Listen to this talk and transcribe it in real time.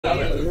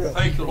Hallelujah.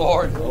 Thank you,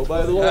 Lord.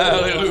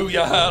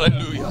 Hallelujah.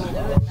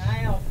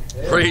 Hallelujah.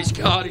 Praise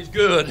God. He's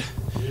good.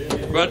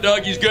 Brother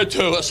Doug, he's good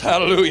to us.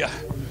 Hallelujah.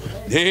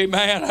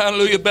 Amen.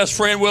 Hallelujah. Best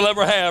friend we'll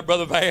ever have,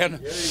 Brother Van.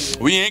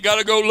 We ain't got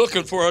to go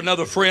looking for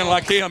another friend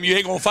like him. You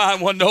ain't going to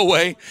find one no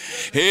way.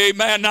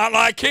 Amen. Not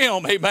like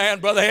him.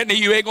 Amen. Brother Anthony,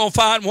 you ain't going to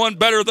find one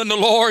better than the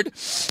Lord.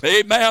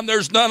 Amen.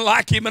 There's none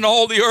like him in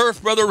all the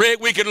earth. Brother Rick,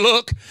 we can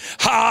look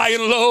high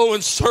and low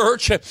and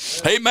search.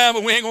 Amen.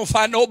 But we ain't going to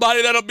find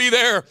nobody that'll be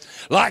there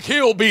like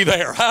he'll be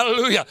there.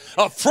 Hallelujah.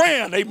 A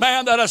friend.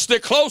 Amen. That'll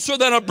stick closer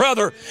than a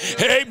brother.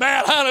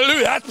 Amen.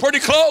 Hallelujah. That's pretty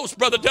close,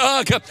 Brother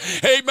Doug.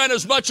 Amen.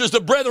 As much as the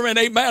brethren,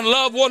 amen,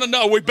 love one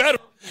another. We better.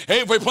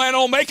 Hey, if we plan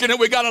on making it,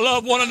 we got to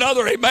love one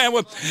another, amen,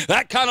 with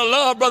that kind of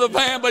love, Brother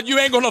Van, but you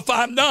ain't going to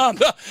find none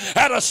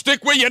that'll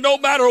stick with you no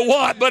matter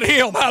what but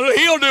him.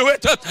 He'll do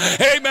it.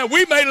 Amen.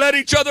 We may let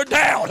each other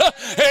down,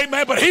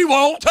 amen, but he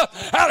won't.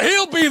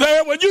 He'll be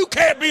there when you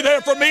can't be there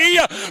for me.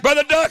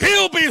 Brother Doug,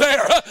 he'll be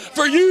there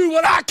for you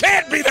when I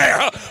can't be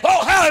there.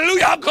 Oh,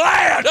 hallelujah, I'm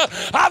glad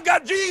I've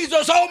got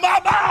Jesus on my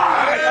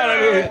mind.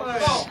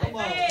 Hallelujah.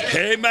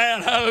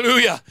 Amen,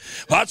 hallelujah.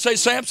 Well, I'd say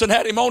Samson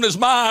had him on his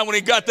mind when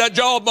he got that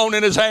jawbone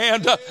in his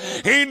hand.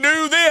 He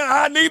knew then,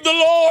 I need the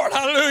Lord.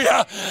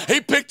 Hallelujah.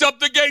 He picked up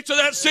the gates of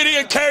that city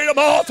and carried them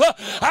off.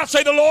 I'd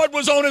say the Lord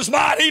was on his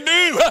mind. He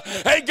knew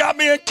he got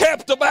me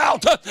encamped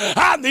about.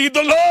 I need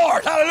the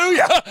Lord.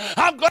 Hallelujah.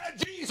 I'm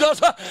glad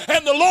Jesus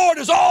and the Lord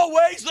is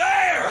always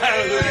there.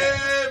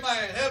 Hallelujah.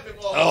 Amen. Help him,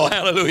 Lord. Oh,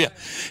 hallelujah.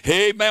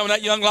 Amen. When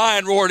that young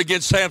lion roared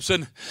against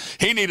Samson,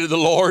 he needed the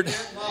Lord.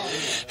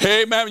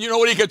 Amen. You know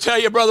what he could tell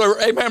you, brother?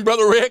 Amen,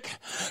 Brother Rick.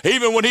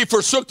 Even when he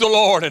forsook the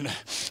Lord and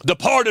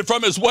departed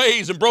from his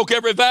ways and broke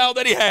every vow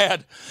that he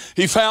had,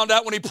 he found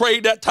out when he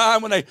prayed that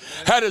time when they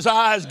had his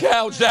eyes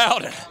gouged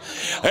out.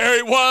 There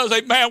he was,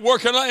 amen,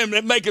 working on him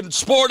and making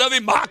sport of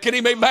him, mocking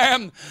him,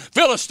 amen.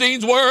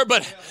 Philistines were,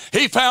 but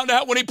he found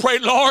out when he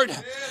prayed, Lord,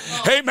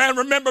 amen,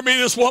 remember me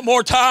this one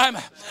more time.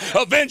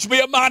 Avenge me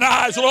of mine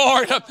eyes,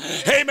 Lord.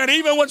 Amen.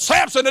 Even when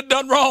Samson had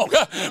done wrong,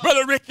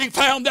 Brother Ricky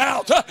found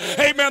out,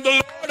 amen, the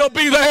Lord will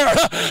be there.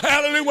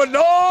 Hallelujah. When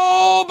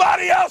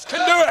nobody else can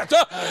do it,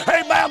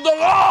 amen, the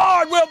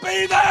Lord will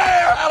be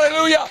there.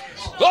 Hallelujah.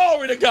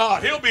 Glory to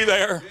God. He'll be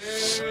there.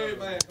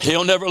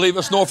 He'll never leave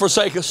us nor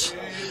forsake us.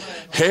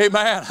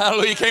 Amen.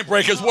 Hallelujah. He can't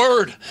break his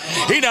word.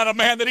 He's not a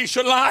man that he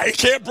should lie. He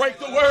can't break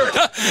the word.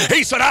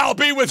 He said, I'll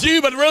be with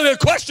you. But really the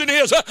question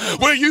is,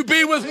 will you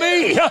be with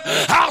me?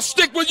 I'll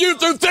stick with you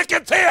through thick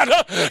and thin.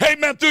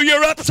 Amen. Through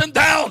your ups and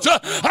downs.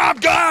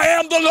 I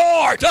am the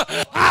Lord.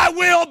 I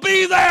will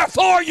be there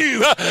for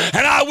you.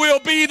 And I will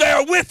be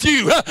there with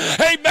you.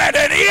 Amen.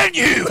 And in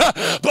you.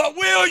 But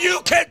will you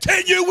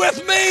continue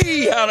with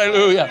me?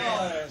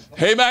 Hallelujah.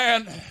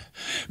 Amen.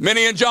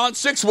 Many in John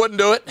 6 wouldn't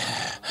do it.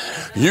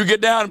 You get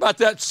down about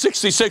that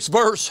 66th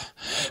verse.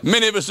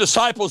 Many of his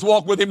disciples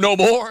walked with him no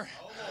more.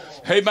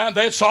 Amen.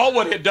 They saw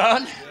what he'd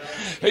done.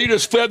 He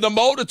just fed the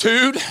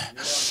multitude.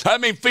 I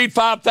mean, feed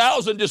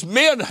 5,000, just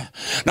men,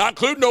 not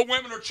including no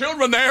women or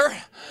children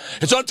there.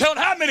 It's untelling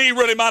how many he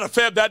really might have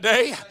fed that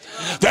day.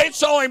 They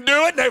saw him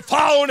do it, and they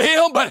followed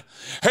him. But,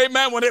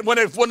 amen,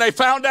 when they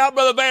found out,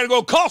 Brother Van, it's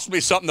going to cost me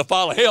something to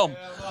follow him.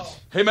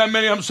 Amen,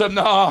 many of them said,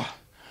 no, I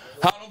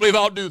don't believe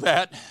I'll do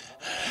that.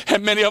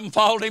 And many of them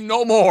followed him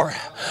no more.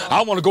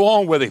 I want to go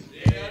on with him.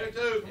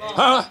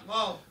 Huh?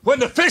 When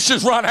the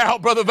fishes run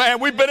out, Brother Van,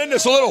 we've been in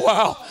this a little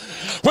while.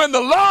 When the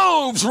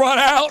loaves run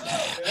out,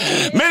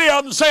 many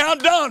of them say, I'm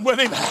done with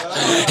him.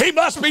 He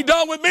must be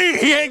done with me.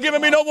 He ain't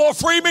giving me no more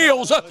free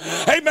meals.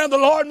 Amen. The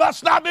Lord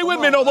must not be with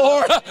me no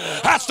more.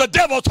 That's the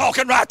devil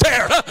talking right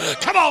there.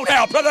 Come on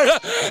now, brother.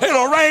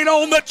 It'll rain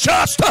on the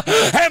just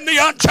and the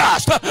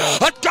unjust.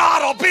 But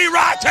God will be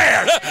right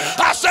there.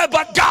 I said,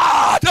 but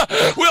God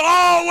will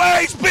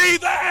always be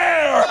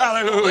there.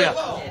 Hallelujah.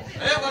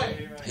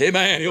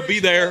 Amen. He'll be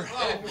there.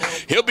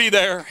 He'll be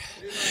there.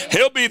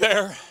 He'll be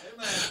there.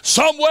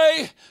 Some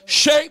way,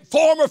 shape,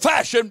 form, or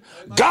fashion,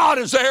 God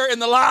is there in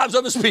the lives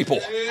of his people.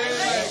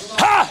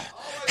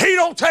 He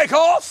don't take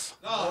off.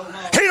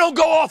 He don't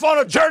go off on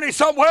a journey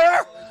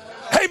somewhere.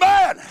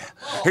 Amen.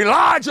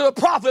 Elijah the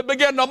prophet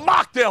began to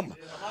mock them.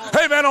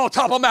 Amen, on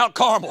top of Mount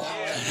Carmel.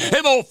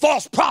 Them old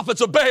false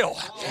prophets of Baal.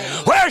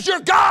 Where's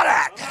your God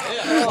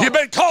at? You've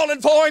been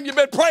calling for him. You've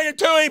been praying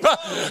to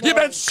him. You've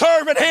been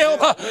serving him.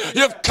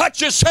 You've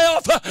cut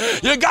yourself.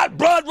 You got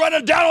blood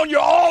running down on your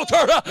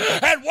altar.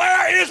 And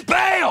where is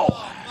Baal?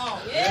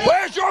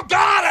 Where's your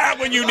God at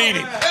when you need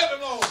him?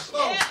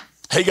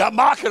 He got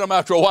mocking him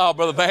after a while,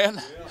 Brother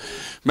Van.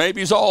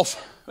 Maybe he's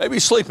off. Maybe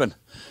he's sleeping.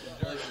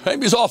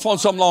 Maybe he's off on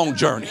some long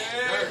journey.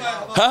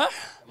 Huh?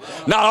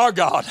 Not our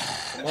God.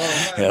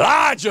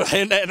 Elijah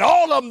and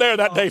all of them there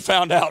that day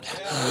found out.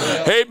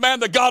 Amen.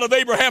 The God of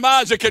Abraham,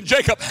 Isaac, and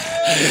Jacob,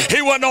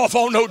 he wasn't off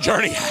on no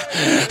journey.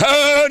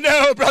 Oh,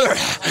 no, brother.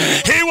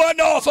 He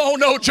wasn't off on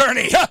no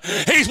journey.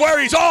 He's where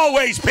he's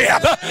always been.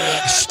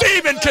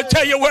 Stephen can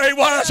tell you where he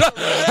was.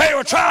 They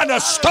were trying to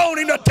stone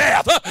him to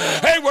death.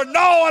 They were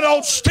gnawing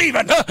on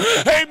Stephen.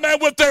 Amen.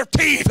 With their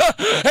teeth.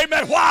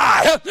 Amen.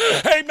 Why?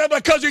 Amen.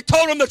 Because he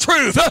told them the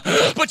truth.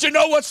 But you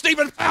know what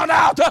Stephen found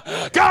out?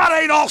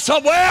 God ain't off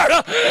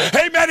somewhere.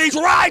 Amen. He's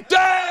right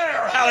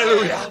there.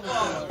 Hallelujah.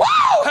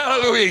 Woo!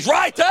 Hallelujah. He's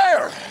right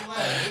there.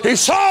 He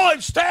saw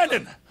him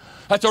standing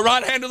at the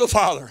right hand of the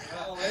Father.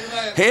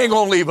 He ain't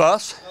going to leave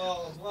us.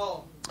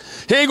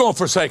 He ain't going to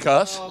forsake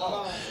us.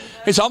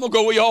 He said, I'm going to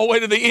go with you all the way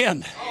to the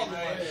end.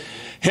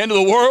 Into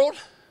the world,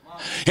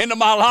 into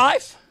my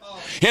life,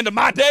 into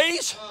my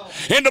days,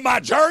 into my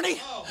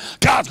journey.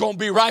 God's going to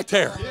be right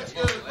there.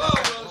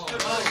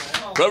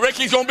 But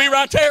Ricky's going to be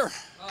right there.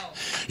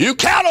 You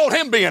count on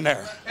him being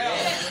there.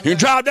 You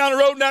drive down the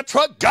road in that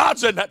truck,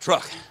 God's in that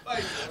truck.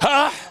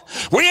 Huh?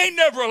 We ain't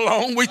never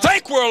alone. We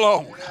think we're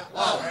alone.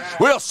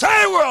 We'll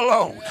say we're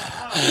alone.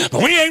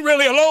 But we ain't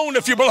really alone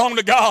if you belong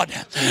to God.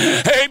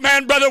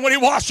 Amen, brother. When he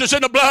washed us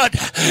in the blood,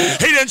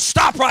 he didn't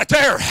stop right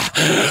there.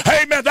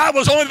 Amen. That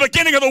was only the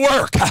beginning of the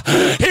work.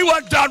 He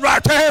wasn't done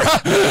right there.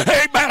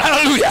 Amen.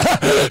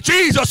 Hallelujah.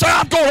 Jesus said,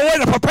 I'm going away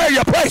to prepare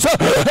your place.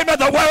 Amen.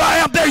 That where I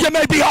am, there you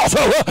may be also.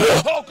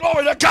 Oh,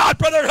 glory to God,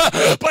 brother.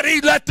 But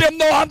he let them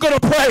know I'm going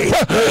to pray.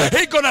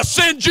 He's going to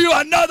send you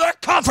another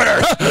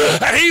comforter.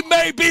 And he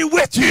may be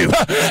with you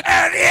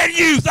and in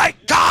you.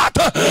 Thank God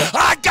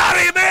I got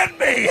him in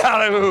me.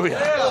 Hallelujah.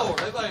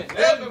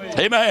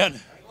 Amen.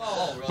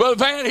 Brother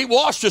Van, he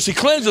washed us. He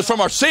cleansed us from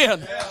our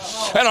sin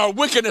and our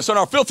wickedness and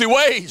our filthy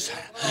ways.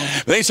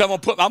 Then he said,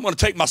 I'm going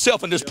to take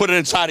myself and just put it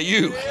inside of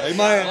you.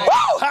 Amen.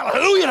 Woo,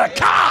 hallelujah to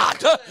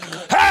God.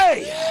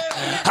 Hey,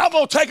 I'm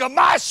going to take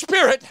my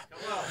spirit.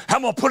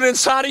 I'm going to put it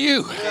inside of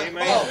you.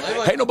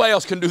 Amen. Ain't nobody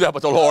else can do that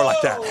but the Lord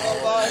like that.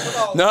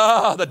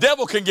 No, the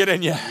devil can get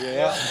in you.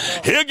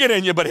 He'll get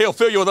in you, but he'll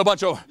fill you with a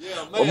bunch of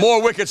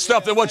more wicked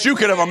stuff than what you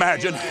could have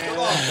imagined.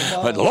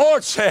 But the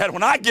Lord said,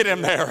 when I get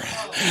in there,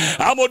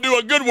 I'm going to do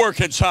a good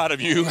work inside of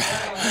you.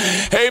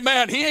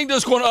 Amen. He ain't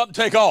just going to up and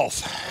take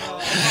off.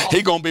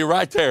 He's going to be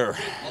right there.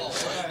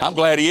 I'm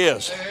glad he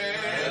is.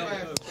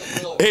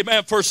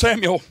 Amen. 1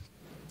 Samuel.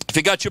 If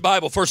you got your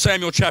Bible, 1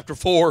 Samuel chapter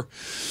 4.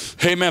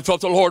 Amen.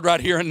 Felt the Lord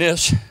right here in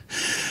this.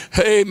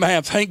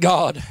 Amen. Thank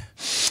God.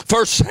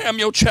 1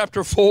 Samuel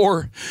chapter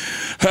 4.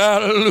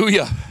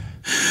 Hallelujah.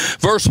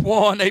 Verse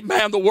 1.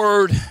 Amen. The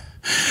word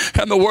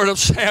of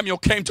Samuel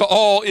came to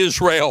all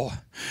Israel.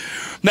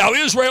 Now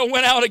Israel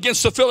went out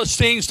against the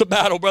Philistines to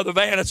battle, Brother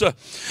Van. It's a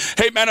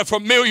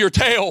familiar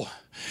tale.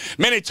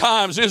 Many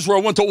times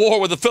Israel went to war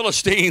with the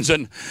Philistines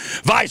and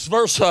vice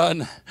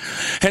versa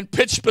and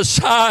pitched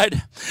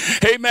beside,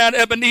 amen,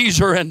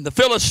 Ebenezer, and the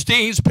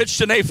Philistines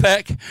pitched in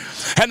Aphek.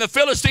 And the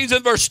Philistines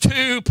in verse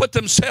 2 put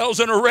themselves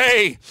in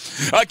array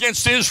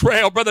against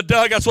Israel. Brother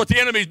Doug, that's what the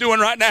enemy's doing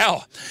right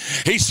now.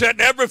 He's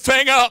setting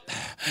everything up.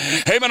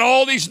 Amen,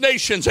 all these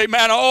nations,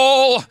 amen,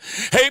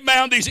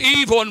 these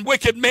evil and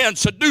wicked men,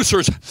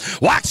 seducers,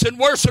 waxing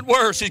worse and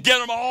worse. He's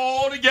getting them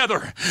all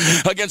together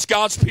against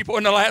God's people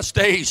in the last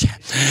days.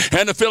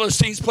 And the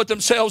Philistines put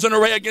themselves in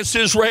array against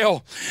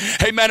Israel.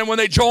 Amen. And when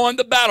they joined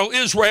the battle,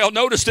 Israel,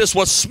 notice this,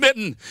 was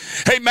smitten.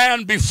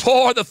 Amen.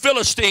 Before the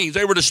Philistines.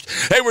 They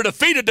were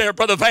defeated there,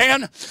 Brother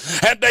Van.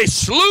 And they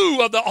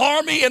slew of the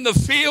army in the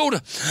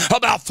field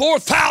about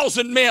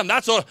 4,000 men.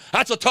 That's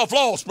a tough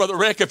loss, Brother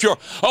Rick. If you're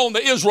on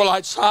the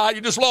Israelite side,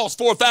 you just lost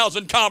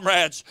 4,000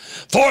 comrades.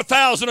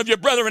 4,000 of your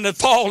brethren had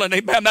fallen.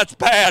 Amen. That's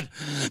bad.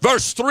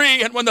 Verse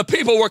 3, and when the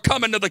people were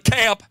coming to the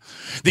camp,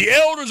 the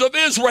elders of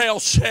Israel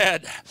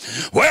said,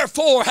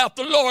 wherefore hath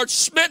the Lord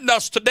smitten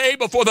us today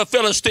before the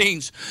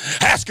Philistines?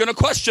 Asking a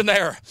question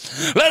there.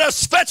 Let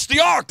us fetch the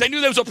ark. They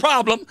knew there was a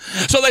problem.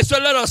 So they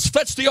said, let us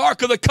fetch the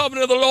ark of the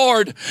covenant of the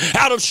Lord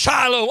out of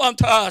Shiloh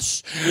unto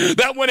us,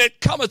 that when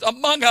it cometh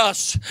among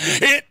us,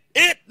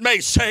 it may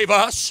save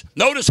us.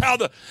 Notice how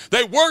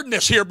they wording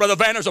this here, Brother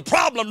Van. There's a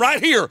problem right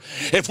here.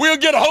 If we'll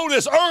get a hold of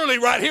this early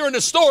right here in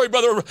the story,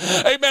 Brother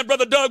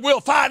Doug,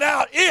 we'll find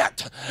out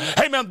it.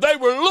 Amen. They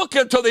were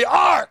looking to the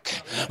ark.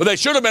 But they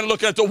should have been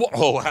looking at the one.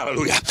 Oh,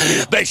 hallelujah.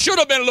 They should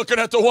have been looking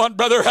at the one,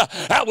 brother,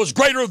 that was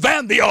greater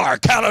than the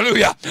ark.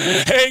 Hallelujah.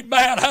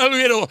 Amen.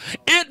 Hallelujah.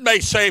 It may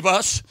save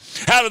us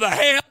out of the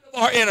hand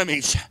our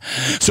enemies.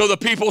 So the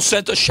people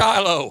sent to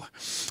Shiloh,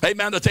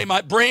 amen, that they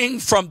might bring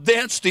from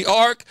thence the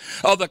ark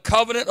of the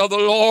covenant of the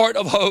Lord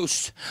of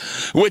hosts,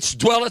 which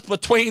dwelleth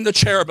between the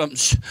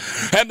cherubims.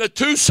 And the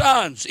two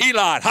sons,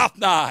 Eli,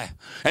 Hophni,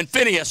 and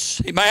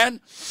Phinehas,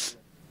 amen,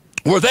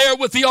 were there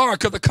with the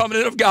ark of the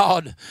covenant of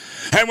God.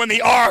 And when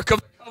the ark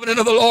of the covenant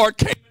of the Lord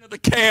came into the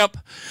camp.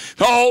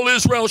 All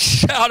Israel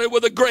shouted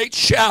with a great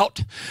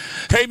shout.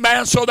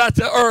 Amen. So that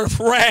the earth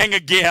rang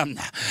again.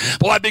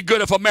 Boy, it'd be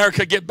good if America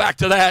could get back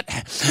to that.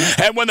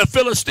 And when the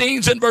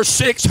Philistines in verse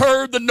 6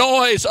 heard the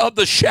noise of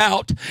the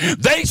shout,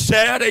 they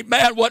said,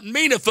 amen, what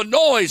meaneth the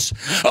noise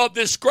of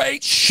this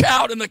great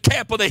shout in the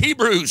camp of the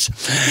Hebrews?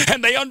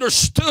 And they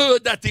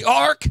understood that the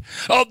ark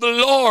of the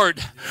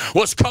Lord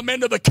was come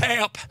into the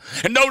camp.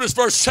 And notice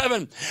verse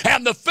 7,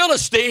 and the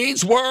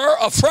Philistines were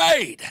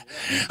afraid.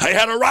 They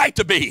had a right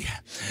to be.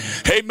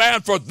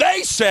 Amen. For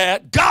they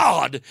said,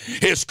 God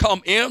is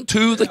come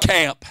into the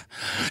camp.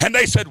 And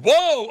they said,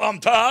 woe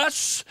unto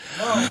us,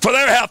 for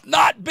there hath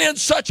not been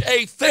such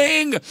a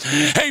thing,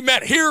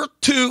 amen,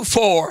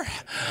 heretofore.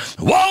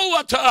 Woe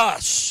unto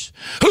us,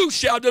 who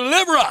shall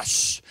deliver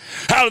us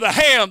out of the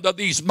hand of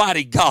these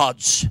mighty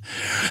gods?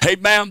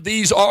 Amen.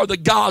 These are the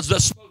gods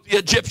that smote the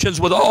Egyptians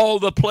with all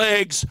the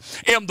plagues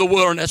in the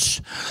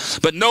wilderness.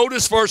 But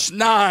notice verse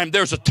 9,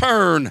 there's a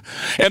turn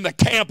in the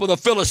camp of the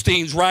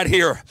Philistines right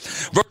here.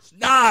 Verse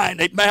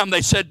 9, amen,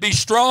 they said, be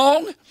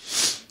strong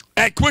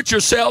and quit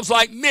yourselves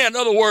like men. In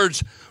other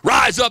words,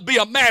 rise up, be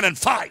a man and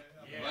fight.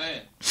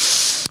 Amen.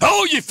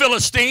 Oh, ye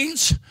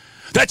Philistines,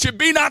 that you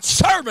be not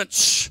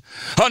servants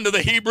unto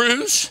the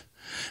Hebrews,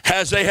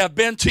 as they have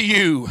been to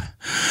you.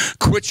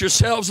 Quit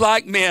yourselves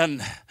like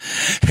men,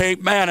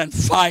 amen, and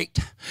fight.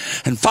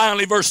 And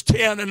finally, verse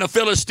 10, and the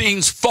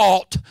Philistines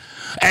fought,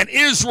 and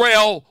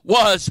Israel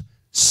was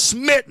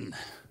smitten.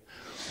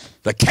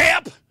 The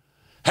camp,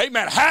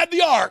 amen, had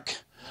the ark,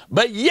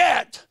 but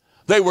yet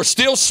they were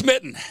still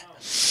smitten.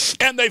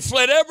 And they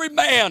fled every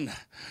man,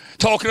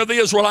 talking of the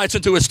Israelites,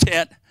 into his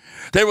tent.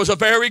 There was a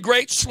very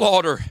great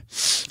slaughter,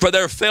 for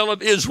there fell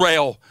of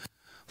Israel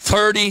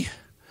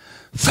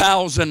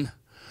 30,000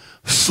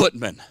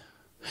 footmen.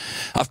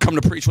 I've come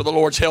to preach with the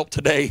Lord's help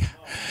today.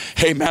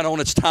 Amen. On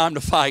it's time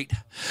to fight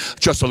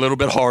just a little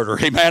bit harder.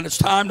 Amen. It's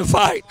time to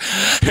fight.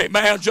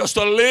 Amen. Just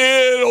a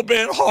little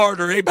bit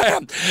harder.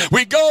 Amen.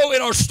 We go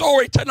in our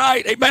story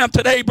tonight. Amen.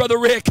 Today, Brother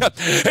Rick.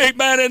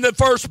 Amen. In the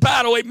first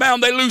battle,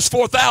 amen, they lose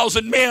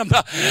 4,000 men.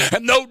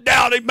 And no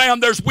doubt, amen,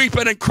 there's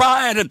weeping and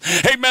crying. And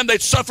amen, they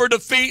suffered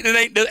defeat.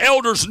 And the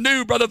elders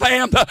knew, Brother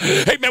Van,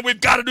 amen,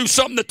 we've got to do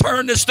something to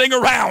turn this thing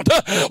around.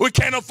 We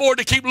can't afford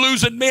to keep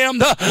losing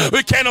men.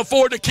 We can't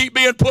afford to keep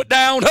being put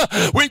down.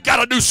 We've got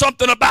to do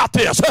something about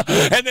this.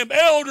 And them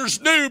elders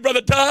knew,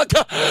 Brother Doug,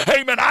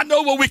 amen, I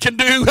know what we can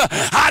do.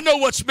 I know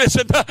what's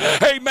missing.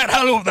 Amen.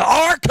 Hallelujah. The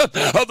ark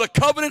of the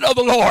covenant of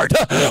the Lord.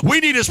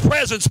 We need his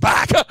presence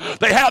back.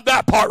 They have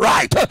that part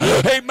right.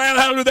 Amen.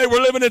 Hallelujah. They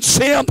were living in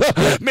sin.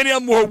 Many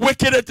of them were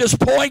wicked at this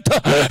point.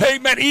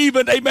 Amen.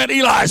 Even, amen,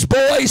 Eli's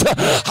boys,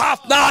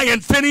 Hophni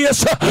and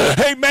Phinehas,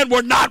 amen,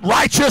 were not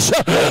righteous,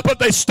 but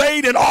they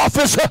stayed in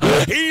office.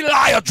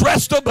 Eli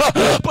addressed them,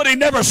 but he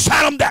never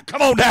sat them down.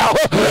 Come on now.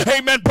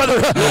 Amen,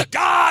 brother.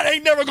 God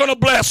ain't never going to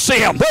bless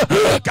sin.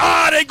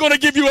 God ain't going to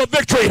give you a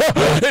victory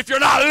if you're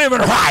not living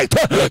right.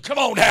 Come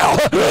on now.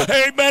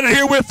 Amen. And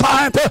here we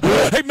find,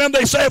 amen,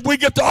 they say if we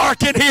get the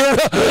ark in here,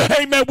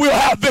 amen, we'll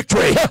have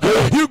victory.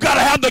 You got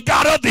to have the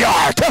God of the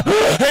ark.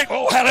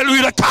 Oh,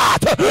 hallelujah to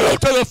God.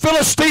 To the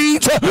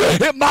Philistines,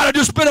 it might have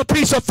just been a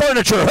piece of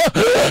furniture.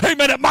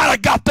 Amen. It might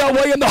have got that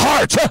way in the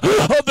hearts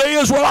of the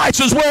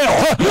Israelites as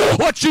well.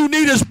 What you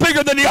need is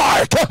bigger than the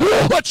ark.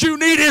 What you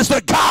need is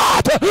the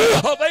God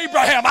of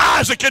Abraham,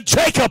 Isaac, and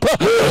Jacob.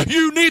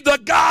 You need the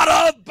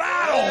God of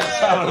battles.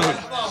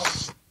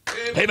 Hallelujah.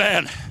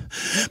 Amen.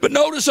 But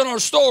notice in our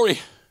story,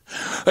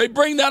 they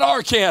bring that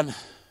ark in.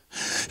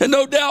 And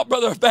no doubt,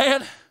 Brother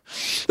Van,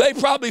 they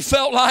probably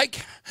felt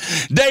like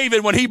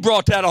David when he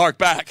brought that ark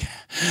back.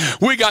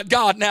 We got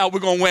God now. We're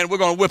going to win. We're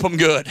going to whip them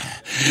good.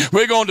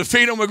 We're going to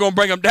defeat them. We're going to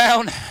bring them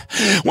down.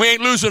 We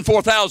ain't losing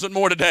 4,000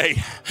 more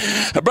today.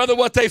 Brother,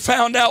 what they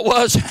found out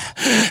was,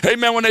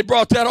 amen, when they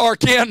brought that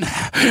ark in,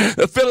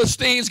 the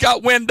Philistines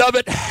got wind of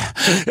it.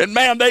 And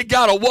man, they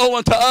got a woe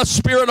unto us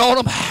spirit on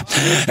them.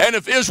 And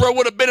if Israel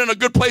would have been in a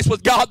good place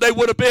with God, they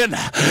would have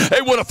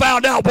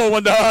found out woe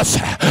unto us.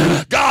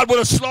 God would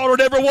have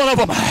slaughtered every one of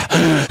them.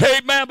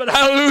 Amen, but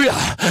hallelujah.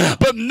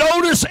 But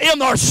notice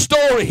in our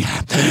story,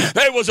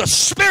 there was a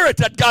spirit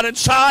that got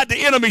inside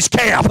the enemy's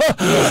camp.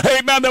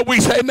 Amen.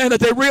 That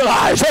they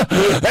realize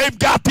they've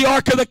got the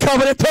Ark of the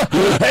Covenant.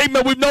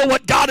 Amen. We know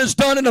what God has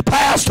done in the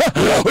past.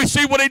 We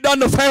see what he done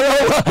to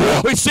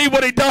Pharaoh. We see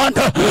what he done,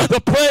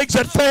 the plagues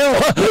that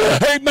fell.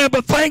 Amen.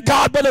 But thank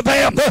God, Brother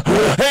Van.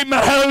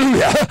 Amen.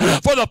 Hallelujah.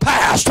 For the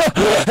past.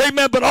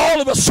 Amen. But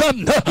all of a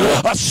sudden,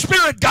 a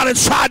spirit got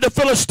inside the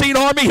Philistine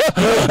army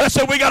and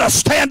said, we got to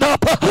stand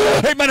up.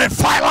 Amen. And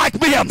fight like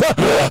men.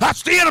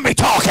 That's the enemy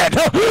talking.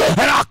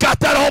 And I got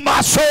that on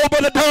my soul,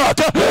 Brother Doug.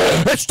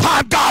 It's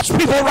time God's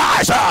people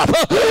rise up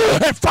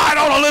and fight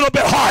on a little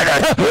bit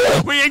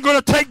harder. We ain't going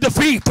to take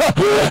defeat.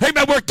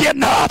 Amen. We're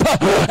getting up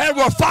and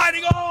we're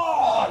fighting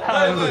on.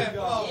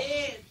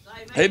 Hallelujah.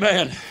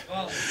 Amen.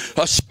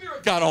 A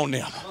spirit got on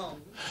them.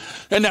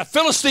 In that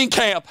Philistine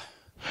camp,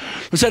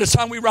 we said it's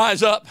time we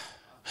rise up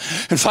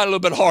and fight a little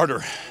bit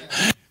harder.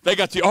 They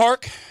got the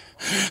ark.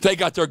 They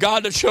got their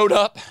God that showed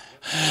up.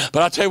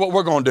 But I'll tell you what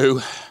we're going to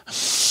do.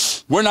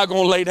 We're not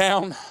going to lay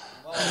down.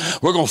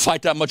 We're going to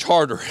fight that much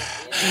harder.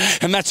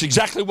 And that's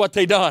exactly what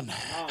they done.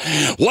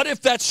 What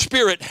if that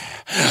spirit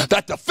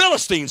that the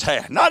Philistines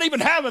had, not even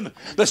having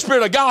the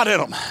Spirit of God in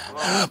them,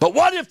 but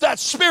what if that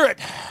spirit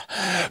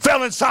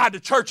fell inside the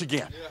church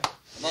again?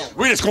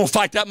 We're just going to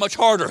fight that much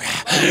harder.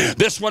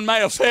 This one may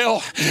have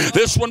fell.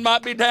 This one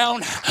might be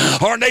down.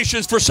 Our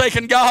nation's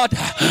forsaken God.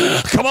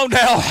 Come on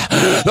now.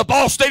 The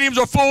ball stadiums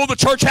are full. The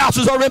church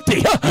houses are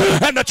empty.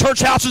 And the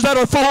church houses that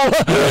are full,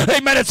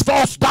 amen, it's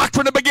false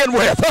doctrine to begin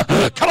with.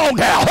 Come on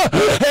now.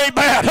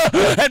 Amen.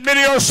 And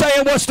many are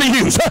saying, what's the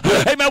use?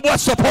 Amen,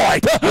 what's the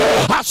point?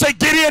 I say,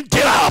 Gideon,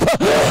 get up.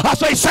 I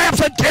say,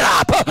 Samson, get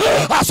up.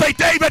 I say,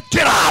 David,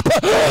 get up.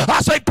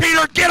 I say,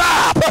 Peter, get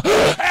up.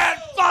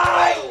 And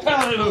fight.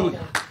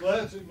 Hallelujah.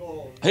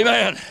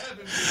 Amen.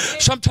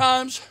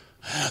 Sometimes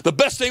the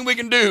best thing we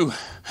can do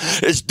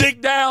is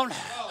dig down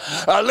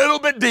a little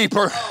bit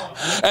deeper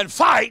and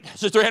fight,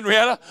 Sister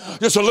Henrietta,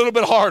 just a little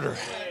bit harder.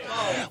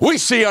 We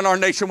see in our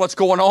nation what's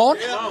going on.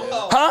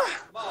 Huh?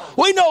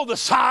 We know the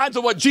signs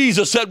of what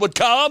Jesus said would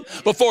come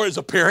before his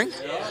appearing.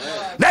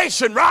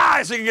 Nation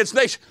rising against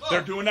nation.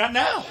 They're doing that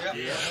now.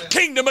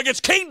 Kingdom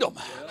against kingdom.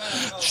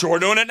 Sure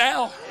doing it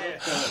now.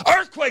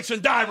 Earthquakes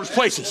in diverse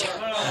places.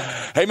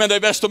 Amen.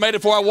 They've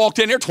estimated before I walked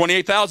in here,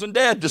 28,000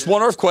 dead. Just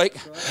one earthquake.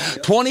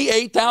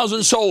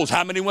 28,000 souls.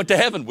 How many went to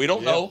heaven? We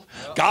don't know.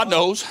 God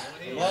knows.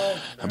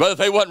 But if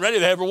they wasn't ready,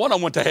 every one of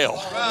them went to hell.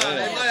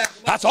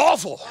 That's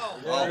awful.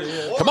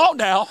 Come on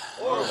now.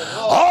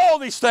 All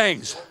these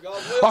things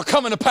are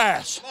coming to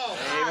pass.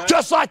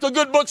 Just like the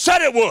good book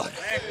said it would.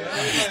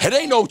 It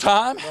ain't no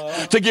time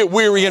to get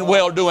weary and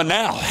well doing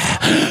now.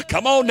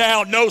 Come on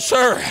now. No,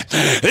 sir.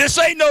 This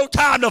ain't no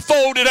time to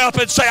fold it up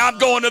and say, I'm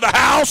going to the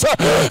house.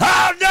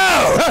 Oh,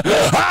 no.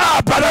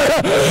 Oh,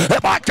 brother.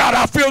 My God,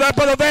 I feel that,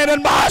 Brother Van,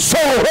 in my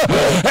soul.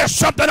 There's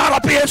something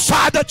ought to be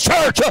inside the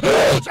church.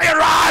 Say,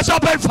 rise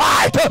up and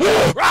fight.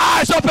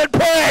 Rise up and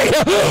pray.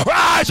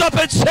 Rise up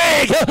and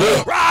sing.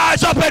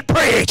 Rise up and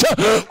preach.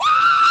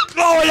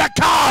 Glory to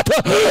God.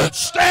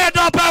 Stand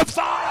up and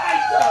fight.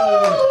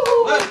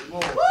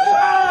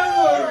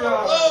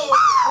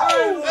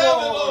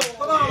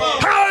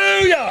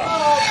 Hallelujah.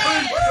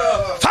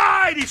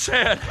 Fight, he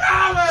said.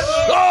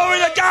 Glory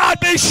to God.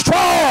 Be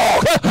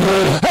strong.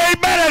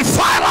 Amen. And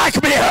fight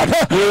like men.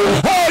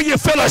 Oh, you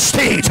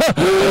Philistines.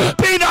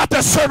 Be not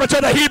the servants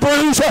of the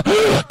Hebrews.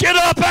 Get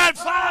up and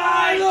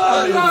fight.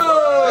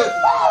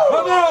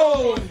 Come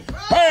on.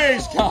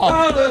 Praise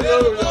God.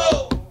 Hallelujah.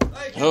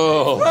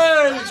 Oh.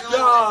 Praise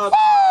God.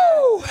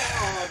 Oh.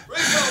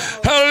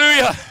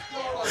 Hallelujah.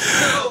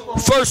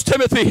 1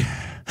 Timothy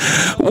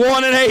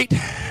 1 and 8.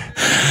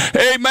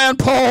 Amen,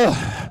 Paul.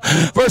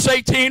 Verse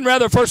 18,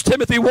 rather, 1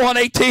 Timothy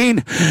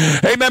 1:18.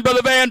 Amen,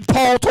 Brother Van.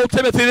 Paul told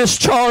Timothy this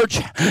charge.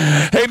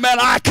 Amen.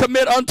 I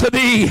commit unto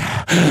thee,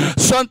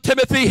 son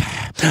Timothy,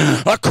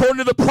 according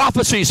to the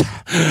prophecies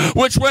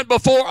which went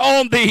before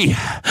on thee,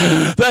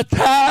 that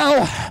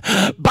thou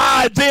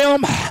by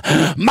them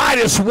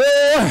mightest war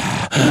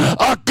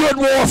a good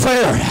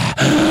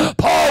warfare.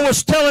 Paul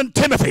was telling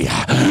Timothy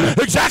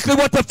exactly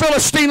what the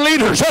Philistine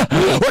leaders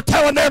were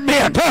telling their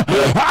men.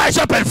 Rise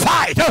up and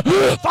fight.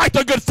 Fight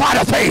the good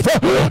fight of faith.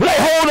 Lay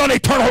hold on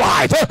eternal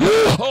life.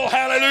 Oh,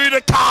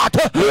 hallelujah to God.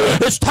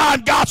 It's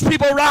time God's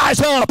people rise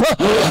up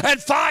and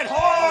fight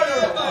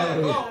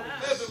harder.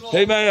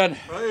 Amen.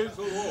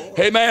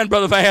 Amen,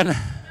 Brother Van.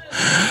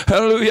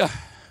 Hallelujah.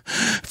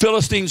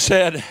 Philistines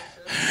said,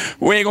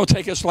 we ain't going to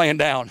take us laying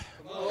down.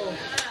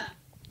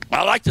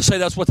 I like to say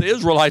that's what the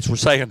Israelites were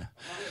saying.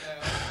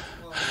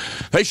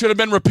 They should have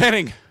been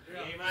repenting.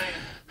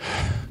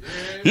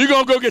 You're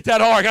going to go get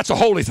that ark. That's a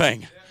holy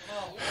thing.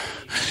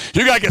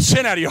 You got to get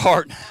sin out of your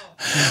heart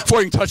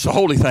before you can touch the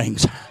holy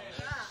things.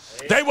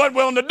 They weren't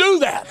willing to do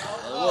that.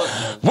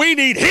 We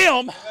need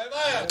him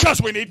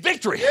because we need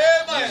victory.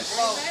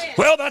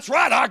 Well, that's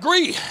right. I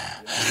agree.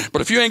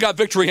 But if you ain't got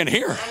victory in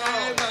here,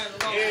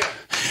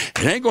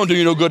 it ain't going to do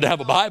you no good to have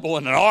a Bible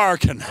and an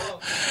ark and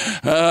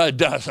a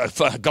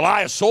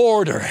Goliath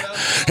sword or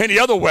any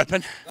other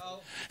weapon.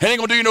 It ain't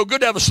going to do you no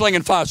good to have a sling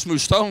and 5 smooth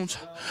stones.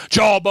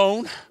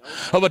 Jawbone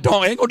of a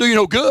donkey ain't going to do you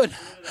no good.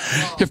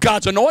 If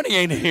God's anointing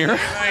ain't in here,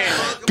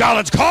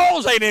 God's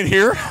cause ain't in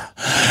here.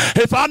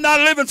 If I'm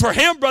not living for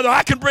him, brother,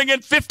 I can bring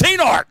in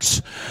 15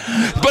 arks.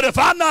 But if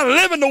I'm not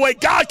living the way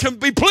God can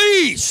be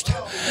pleased,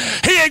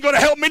 he ain't going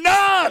to help me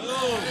none.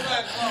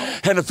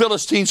 And the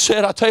Philistines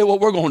said, I'll tell you what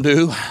we're going to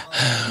do.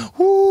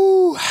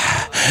 Woo.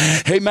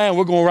 Hey, man,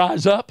 we're going to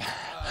rise up.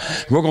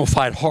 We're going to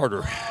fight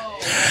harder.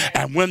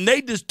 And when they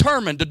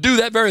determined to do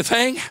that very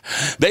thing,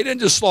 they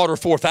didn't just slaughter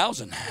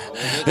 4,000.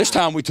 This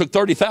time we took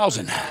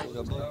 30,000.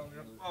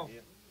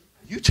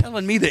 You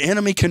telling me the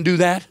enemy can do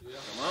that?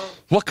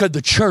 What could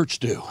the church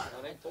do?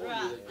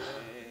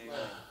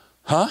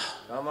 Huh?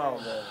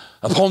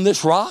 Upon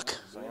this rock,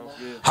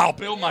 I'll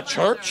build my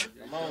church,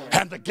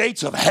 and the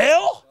gates of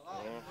hell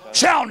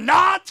shall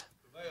not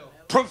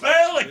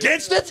prevail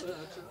against it.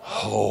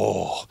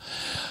 Oh,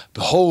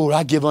 behold,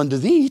 I give unto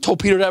thee. He told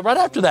Peter that right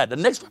after that. The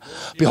next,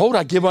 behold,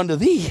 I give unto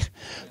thee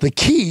the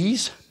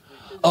keys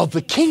of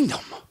the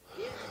kingdom.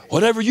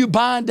 Whatever you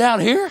bind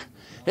down here,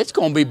 it's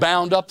going to be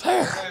bound up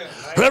there.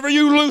 Whatever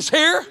you loose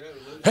here,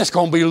 it's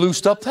going to be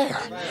loosed up there.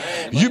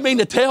 You mean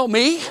to tell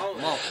me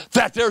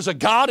that there's a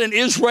God in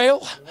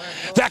Israel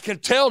that can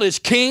tell his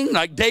king,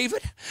 like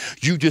David,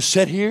 you just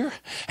sit here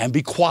and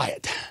be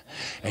quiet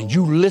and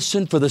you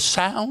listen for the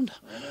sound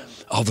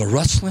of the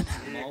rustling?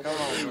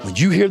 When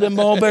you hear them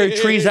mulberry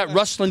trees, that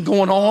rustling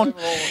going on,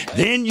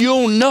 then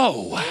you'll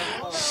know.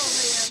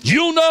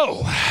 You'll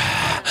know.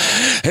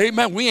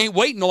 Amen. We ain't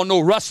waiting on no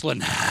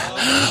rustling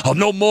of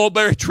no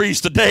mulberry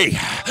trees today.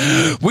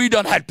 We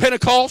done had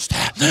Pentecost.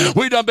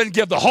 We done been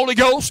given the Holy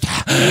Ghost.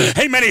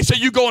 Amen. He said,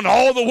 you go into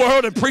all the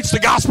world and preach the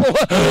gospel.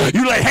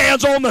 You lay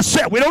hands on the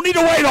sick. We don't need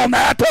to wait on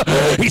that.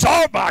 He's,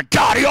 oh my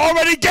God, he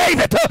already gave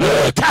it.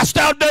 Cast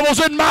out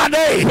devils in my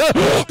name.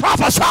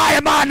 Prophesy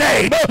in my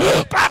name.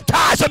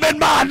 Baptize them in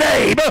my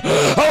name.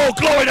 Oh,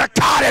 glory to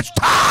God. It's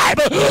time.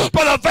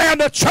 Brother Van,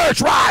 the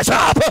church rise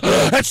up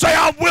and say,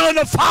 I'm willing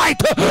to fight.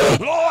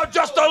 Lord,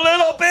 just a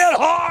little bit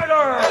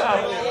harder.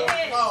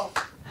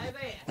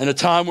 In a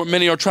time where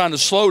many are trying to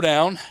slow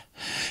down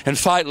and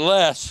fight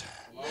less,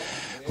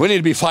 we need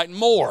to be fighting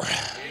more.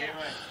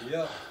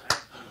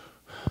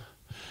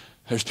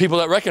 There's people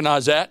that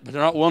recognize that, but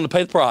they're not willing to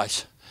pay the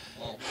price.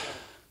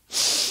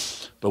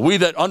 But we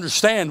that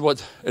understand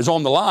what is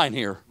on the line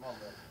here,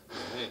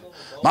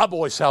 my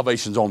boy's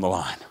salvation's on the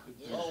line.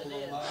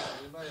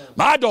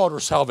 My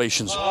daughter's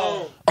salvation's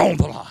on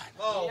the line.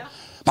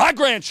 My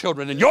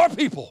grandchildren and your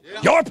people,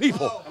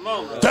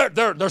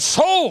 their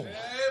soul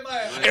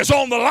is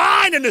on the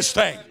line in this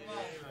thing.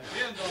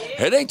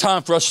 It ain't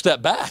time for us to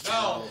step back.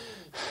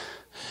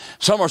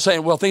 Some are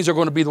saying, well, things are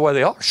going to be the way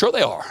they are. Sure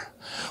they are.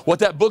 What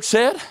that book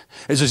said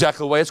is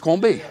exactly the way it's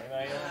going to be.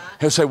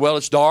 He'll say, well,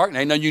 it's dark and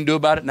ain't nothing you can do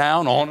about it now,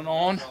 and on and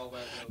on.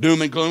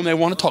 Doom and gloom, they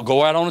want to talk.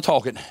 Go out on and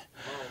talk it.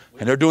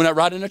 And they're doing that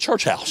right in the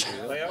church house.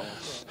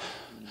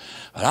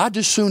 But I'd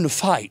just soon to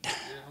fight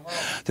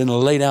than to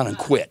lay down and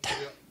quit.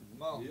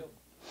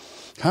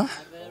 Huh?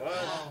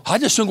 I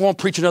just soon go on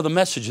preach another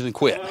message than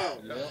quit.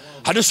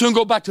 I just soon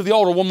go back to the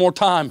altar one more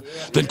time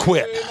than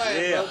quit.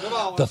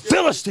 The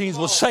Philistines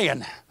was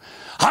saying,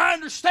 I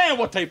understand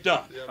what they've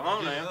done.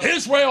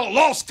 Israel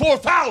lost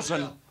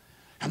 4,000,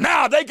 and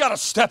now they got to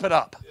step it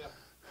up.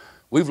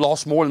 We've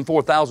lost more than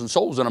 4,000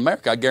 souls in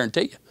America, I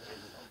guarantee you.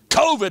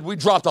 COVID, we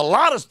dropped a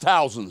lot of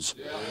thousands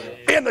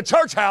in the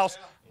church house,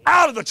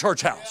 out of the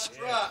church house.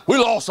 We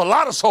lost a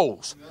lot of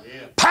souls.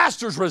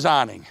 Pastors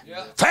resigning,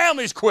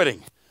 families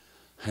quitting.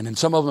 And then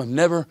some of them have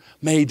never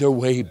made their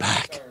way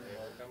back.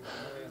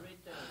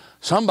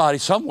 Somebody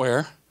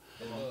somewhere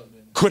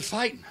quit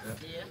fighting.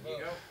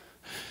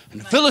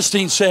 And the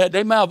Philistines said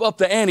they might have upped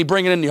the ante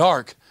bringing in the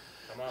ark.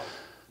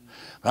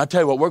 But I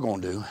tell you what we're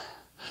going to do.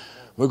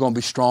 We're going to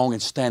be strong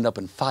and stand up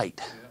and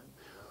fight.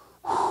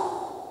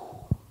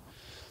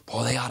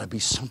 Boy, they ought to be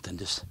something.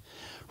 Just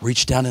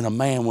reach down in a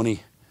man when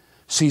he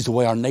sees the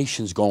way our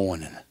nation's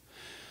going and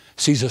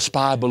sees a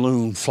spy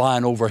balloon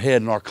flying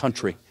overhead in our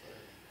country.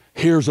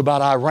 Hears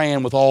about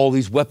Iran with all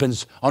these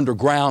weapons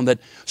underground that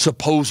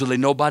supposedly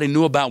nobody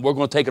knew about. We're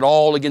going to take it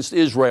all against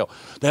Israel.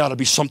 There ought to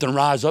be something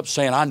rise up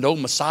saying, I know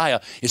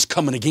Messiah is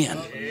coming again.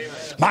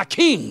 My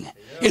king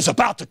is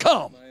about to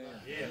come.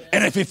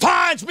 And if he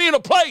finds me in a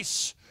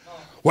place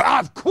where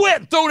I've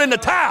quit and thrown in the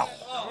towel,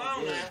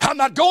 I'm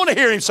not going to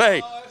hear him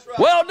say,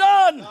 well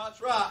done,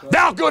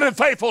 thou good and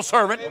faithful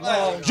servant.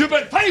 You've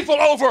been faithful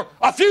over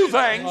a few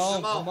things.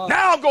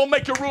 Now I'm going to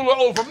make you ruler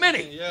over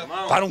many. If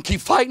I don't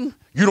keep fighting,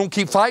 you don't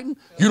keep fighting,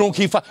 you don't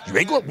keep fighting.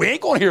 We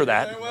ain't going to hear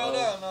that.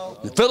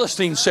 The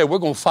Philistines said, we're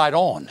going to fight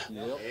on.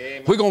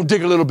 We're going to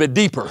dig a little bit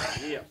deeper.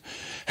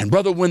 And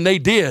brother, when they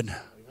did,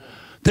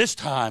 this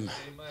time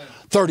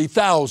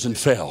 30,000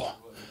 fell.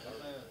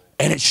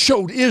 And it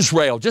showed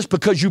Israel, just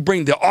because you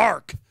bring the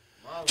ark,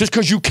 just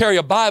because you carry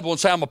a Bible and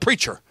say, I'm a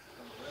preacher,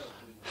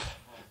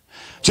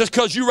 just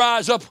because you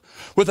rise up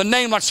with a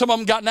name like some of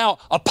them got now,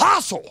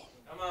 apostle,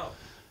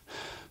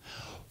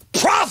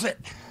 prophet.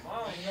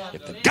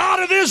 If the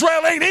God of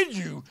Israel ain't in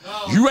you,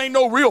 you ain't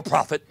no real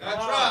prophet.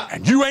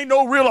 And you ain't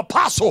no real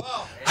apostle.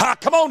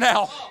 Come on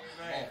now.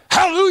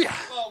 Hallelujah.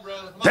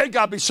 There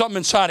got to be something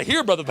inside of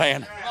here, Brother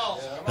Van,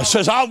 that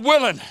says, I'm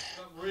willing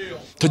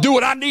to do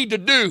what I need to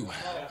do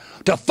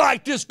to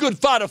fight this good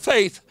fight of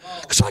faith,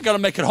 because I got to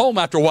make it home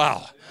after a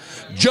while.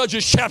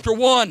 Judges chapter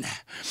 1,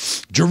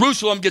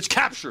 Jerusalem gets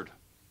captured.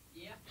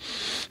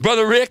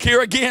 Brother Rick,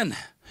 here again.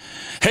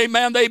 Hey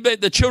man,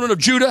 the children of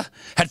Judah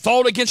had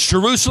fought against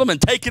Jerusalem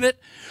and taken it.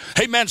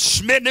 Hey man,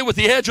 smitten it with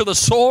the edge of the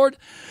sword.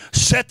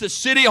 Set the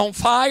city on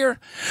fire.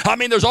 I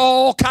mean, there's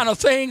all kind of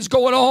things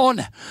going on.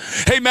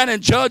 Amen.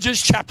 In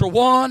Judges chapter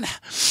 1.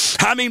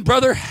 I mean,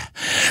 brother,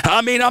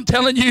 I'm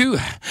telling you,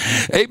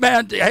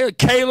 Amen.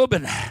 Caleb,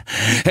 and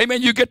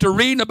amen, you get to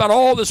reading about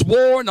all this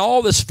war and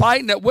all this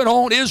fighting that went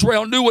on.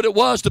 Israel knew what it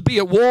was to be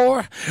at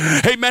war.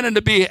 Amen. And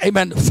to be,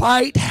 amen, to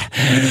fight.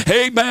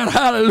 Amen.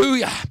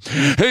 Hallelujah.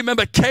 Amen.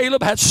 But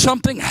Caleb had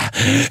something,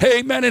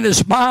 amen, in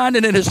his mind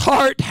and in his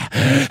heart.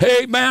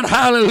 Amen.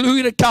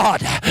 Hallelujah to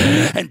God.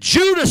 And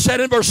Judah said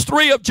in verse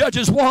 3 of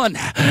Judges 1,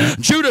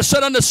 Judah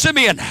said unto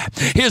Simeon,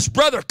 his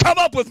brother, come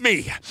up with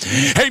me,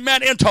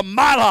 amen, into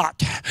my lot,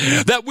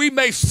 that we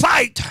may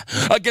fight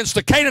against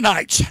the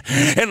Canaanites.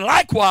 And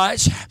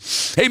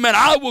likewise, amen,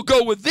 I will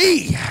go with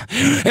thee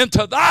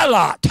into thy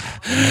lot.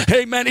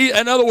 Amen.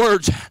 In other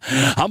words,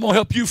 I'm going to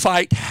help you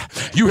fight.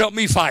 You help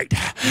me fight.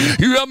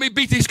 You help me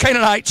beat these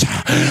Canaanites.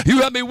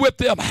 You help me whip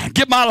them.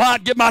 Get my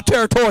lot, get my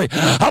territory.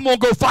 I'm going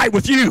to go fight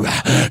with you.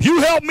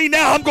 You help me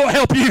now, I'm going to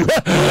help you.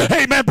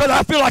 Amen, brother.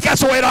 I feel like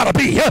that's the way it ought to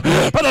be.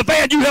 Brother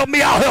Van, you help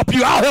me, I'll help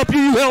you. I'll help you,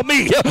 you help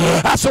me.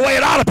 That's the way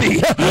it ought to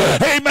be.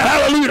 Amen.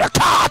 Hallelujah to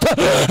God.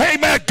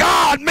 Amen.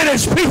 God meant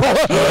his people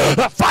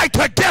to fight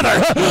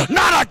together,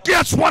 not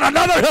against one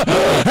another.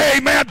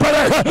 Amen,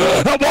 brother.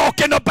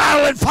 Walk into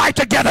battle and fight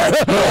together.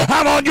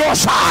 I'm on your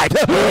side.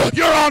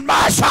 You're on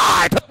my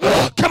side.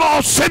 Come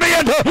on,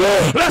 Simeon.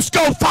 Let's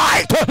go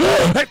fight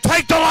and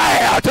take the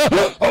land.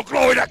 Oh,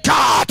 glory to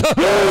God.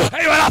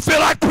 Amen. I feel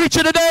like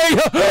preaching today.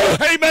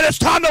 Amen. It's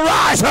time to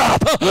rise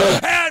up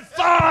and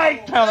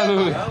fight.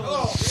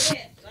 Hallelujah.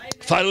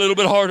 Fight a little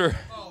bit harder.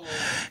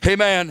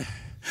 Amen.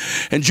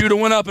 And Judah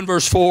went up in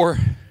verse 4,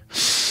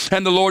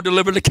 and the Lord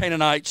delivered the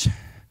Canaanites,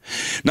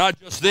 not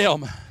just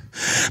them,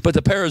 but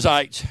the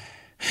Perizzites,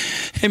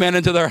 amen,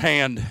 into their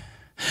hand.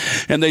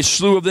 And they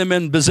slew of them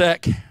in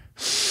Bezek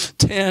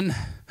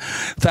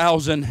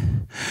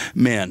 10,000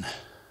 men.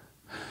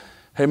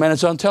 Amen.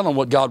 It's untelling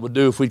what God would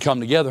do if we'd come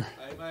together.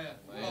 Amen.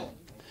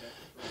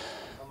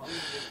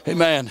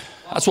 Amen.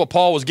 That's what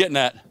Paul was getting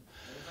at.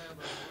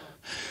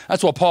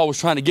 That's what Paul was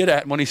trying to get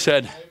at when he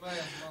said,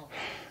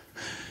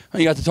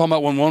 you got to talk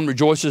about when one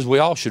rejoices, we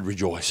all should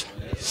rejoice.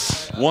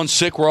 One's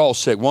sick, we're all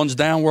sick. One's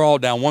down, we're all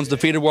down. One's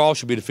defeated, we all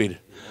should be defeated.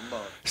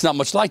 It's not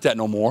much like that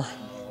no more.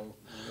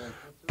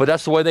 But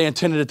that's the way they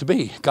intended it to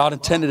be. God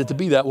intended it to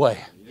be that way.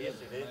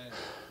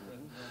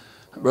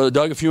 Brother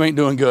Doug, if you ain't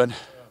doing good,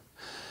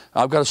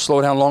 I've got to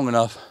slow down long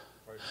enough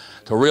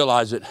to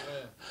realize it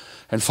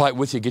and fight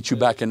with you, get you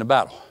back into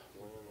battle.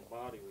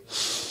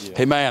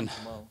 Amen.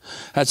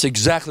 That's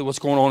exactly what's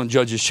going on in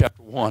Judges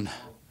chapter 1.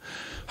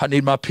 I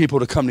need my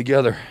people to come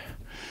together,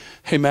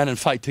 amen, and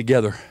fight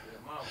together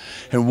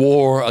and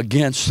war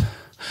against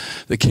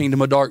the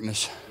kingdom of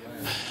darkness.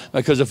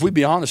 Because if we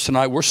be honest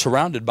tonight, we're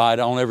surrounded by it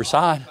on every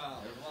side.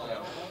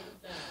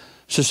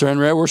 Sister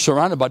Henriette, we're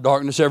surrounded by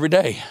darkness every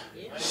day.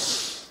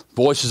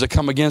 Voices that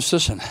come against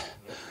us and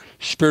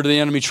spirit of the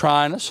enemy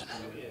trying us,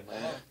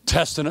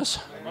 testing us,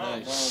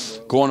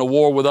 going to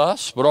war with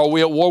us. But are we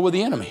at war with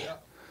the enemy?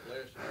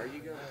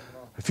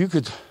 If you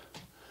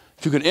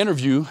could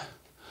interview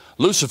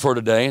Lucifer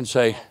today and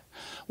say,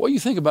 what do you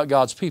think about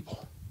God's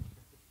people?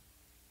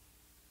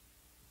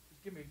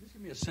 Just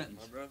give me a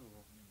sentence.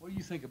 What do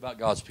you think about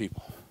God's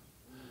people?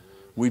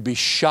 We'd be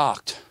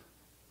shocked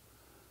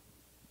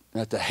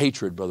at the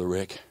hatred, Brother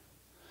Rick,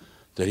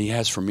 that he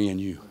has for me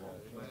and you.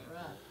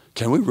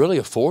 Can we really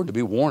afford to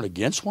be warned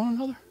against one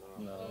another?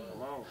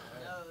 No.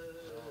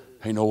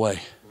 Ain't no way.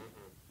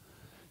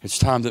 It's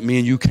time that me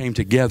and you came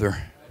together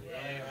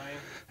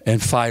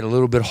and fight a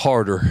little bit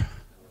harder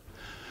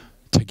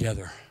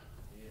together.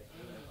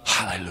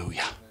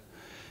 Hallelujah.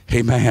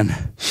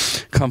 Amen.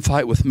 Come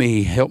fight with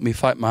me. Help me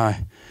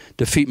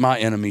defeat my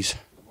enemies.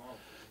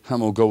 I'm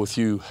going to go with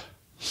you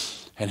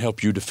and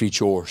help you defeat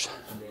yours.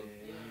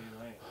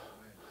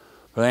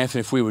 But Anthony,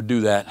 if we would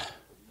do that,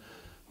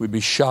 we'd be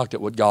shocked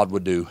at what God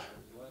would do.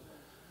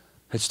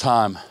 It's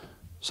time,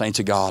 saints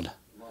of God,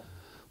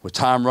 with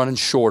time running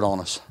short on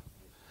us,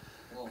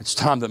 it's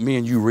time that me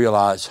and you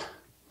realize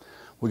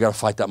we got to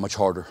fight that much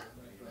harder.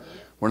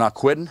 We're not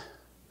quitting.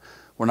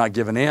 We're not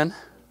giving in.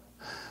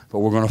 But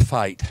we're going to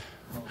fight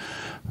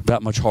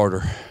that much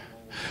harder.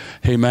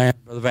 Amen.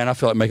 Brother Van, I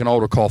feel like making an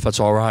altar call if that's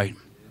all right.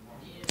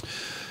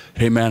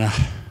 Amen.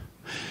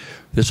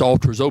 This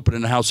altar is open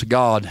in the house of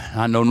God.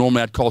 I know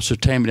normally I'd call Sister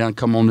Tammy down and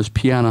come on this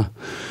piano.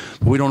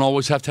 But we don't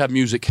always have to have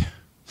music.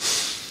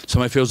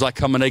 Somebody feels like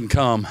coming, they can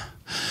come.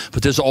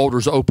 But this altar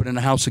is open in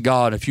the house of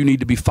God. If you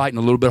need to be fighting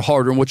a little bit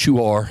harder than what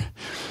you are,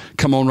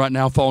 come on right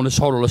now, fall on this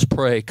altar. Let's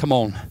pray. Come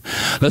on.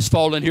 Let's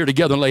fall in here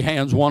together and lay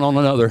hands one on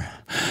another.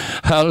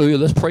 Hallelujah.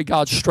 Let's pray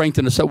God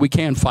strengthen us so we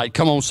can fight.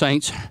 Come on,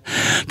 saints.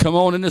 Come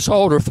on in this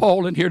altar.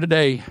 Fall in here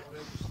today.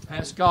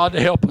 Ask God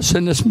to help us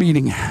in this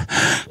meeting.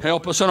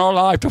 Help us in our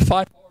life to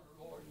fight harder,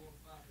 Lord.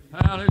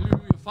 Hallelujah.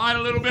 Fight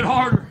a little bit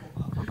harder.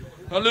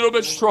 A little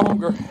bit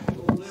stronger.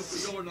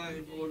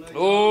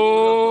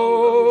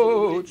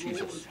 Oh,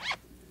 Jesus.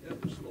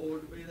 Help us,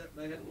 Lord, to be that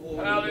man,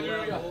 Lord.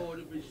 Hallelujah. Lord,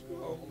 to be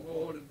strong,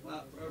 Lord, and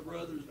fight for our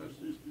brothers and our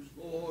sisters,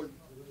 Lord.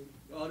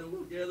 God, and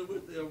we'll gather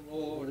with them,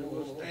 Lord, and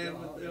we'll stand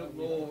with them,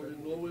 Lord,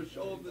 and Lord, we'll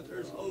show them that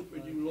there's hope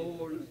in you,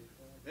 Lord.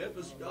 Help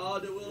us,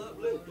 God, that we'll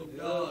uplift them,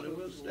 God, and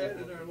we'll stand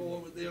in there,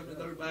 Lord, with them in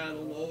their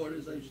battle, Lord,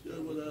 as they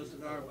stood with us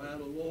in our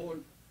battle,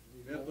 Lord.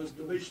 Help us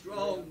to be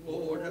strong,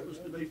 Lord. Help us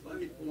to be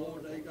faithful,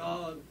 Lord, thy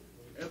God.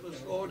 Help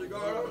us, Lord, to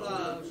guard our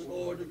lives,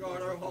 Lord, to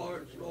guard our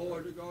hearts,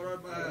 Lord, to guard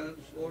our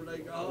minds, Lord, thy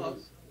God.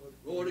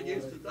 Lord,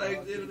 against the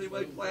things the enemy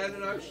may plant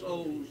in our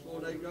souls,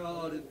 Lord, thy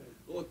God, and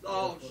Lord,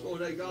 thoughts,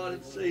 Lord, thy God,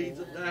 and seeds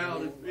of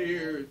doubt and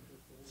fear, and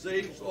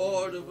seeds,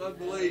 Lord, of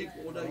unbelief,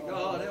 Lord, thy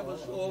God. Help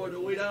us, Lord, to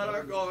weed out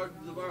our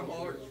gardens of our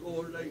hearts,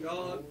 Lord, thy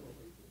God.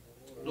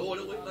 Lord,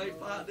 that we may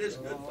fight this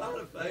good fight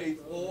of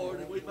faith, Lord,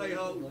 and we may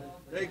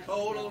take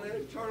hold on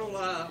eternal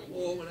life,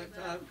 Lord, when that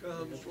time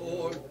comes,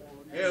 Lord.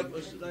 Help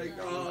us today,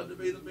 God, to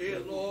be the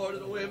men, Lord,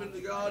 and the women, the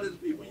God, and the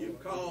people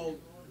you've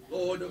called,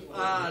 Lord, to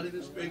fight in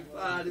this big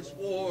fight, this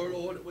war,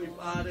 Lord, that we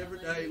fight every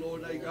day,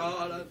 Lord, thy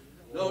God. I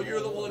know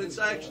you're the one that's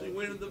actually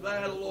winning the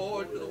battle,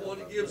 Lord. You're the one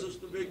that gives us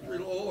the victory,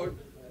 Lord.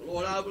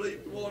 Lord, I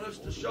believe you want us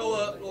to show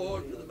up,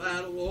 Lord, for the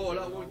battle,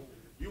 Lord.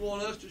 You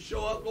want us to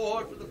show up,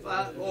 Lord, for the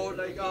fight, Lord,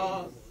 thy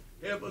God.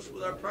 Help us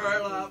with our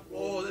prayer life,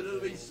 Lord, that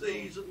it'll be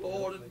seasoned,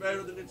 Lord, and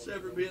better than it's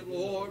ever been,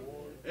 Lord.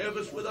 Help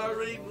us with our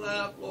reading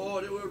life,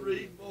 Lord, that we'll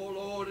read more,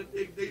 Lord, and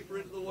dig deeper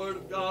into the Word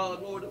of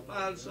God, Lord, to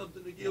find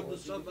something to give to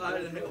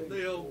somebody to help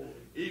them,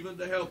 even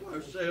to help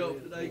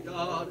ourselves today,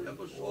 God.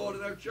 Help us, Lord,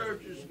 in our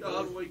churches,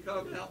 God, when we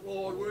come out,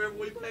 Lord, wherever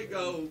we may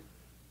go.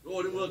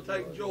 Lord, and we'll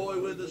take joy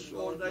with us,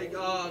 Lord, today,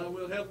 God, and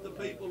we'll help the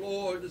people,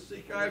 Lord, to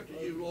seek after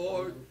you,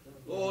 Lord.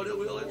 Lord, that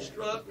we'll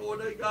instruct, Lord,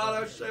 today,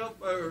 God, ourselves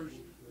first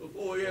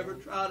before we ever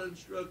try to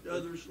instruct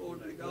others,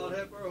 Lord, today, God.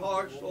 Help our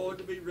hearts, Lord,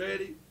 to be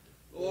ready,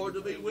 Lord,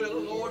 to be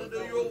willing, Lord, to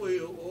do your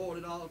will, Lord,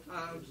 at all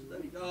times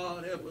today,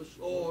 God. Help us,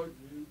 Lord,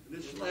 in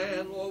this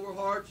land, Lord, where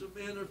hearts of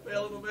men are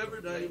failing them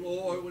every day,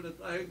 Lord, when the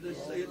things they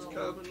see it's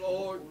coming,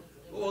 Lord.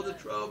 Lord, the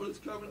trouble that's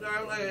coming to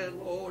our land,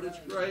 Lord, it's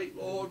great,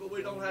 Lord, but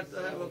we don't have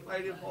to have a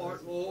fainting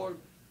heart, Lord.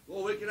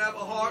 Lord, we can have a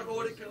heart,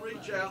 Lord, that can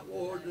reach out,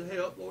 Lord, to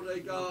help, Lord, thy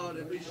God,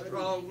 and be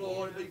strong,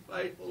 Lord, and be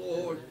faithful,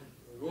 Lord,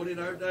 Lord, in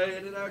our day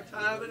and in our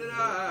time and in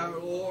our hour,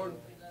 Lord.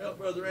 Help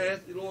Brother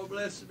Anthony, Lord,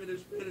 bless him in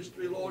his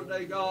ministry, Lord,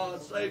 thy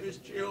God. Save his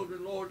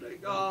children, Lord, thy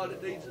God,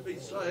 that needs to be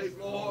saved,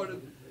 Lord.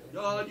 And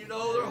God, you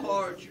know their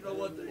hearts, you know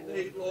what they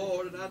need,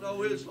 Lord, and I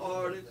know his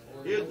heart, and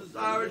his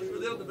desire is for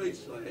them to be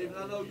saved, and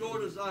I know your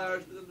desire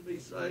is for them to be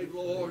saved,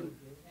 Lord.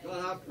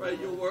 God, I pray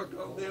you'll work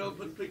on them,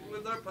 put people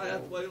in their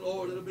pathway,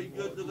 Lord, it'll be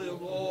good to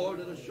them, Lord,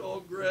 and it'll show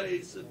them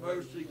grace and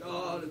mercy,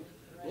 God. And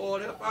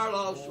Lord, help our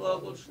lost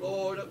loved ones,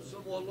 Lord, help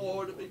someone,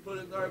 Lord, to be put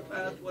in their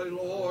pathway,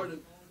 Lord,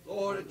 and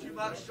Lord, that you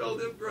might show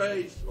them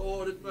grace,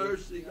 Lord, and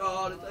mercy,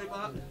 God, that they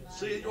might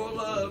see your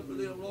love for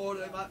them, Lord,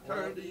 they might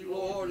turn to you,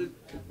 Lord. And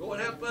Lord,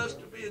 help us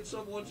to be in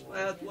someone's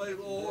pathway,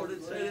 Lord,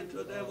 and send it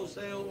to a devil's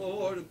hell,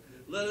 Lord. And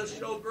let us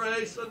show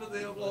grace unto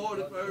them, Lord,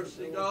 and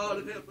mercy, God,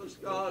 and help us,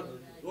 God.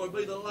 Lord,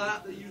 be the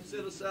light that you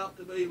sent us out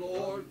to be,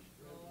 Lord.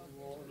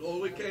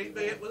 Lord, we can't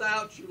be it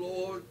without you,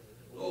 Lord.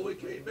 Lord, we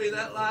can't be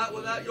that light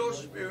without your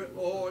Spirit,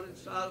 Lord,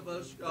 inside of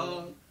us,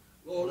 God.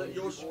 Lord, let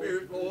your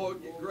Spirit,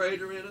 Lord, get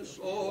greater in us,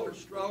 Lord,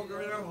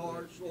 stronger in our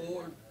hearts,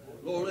 Lord.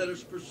 Lord, let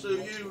us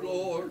pursue you,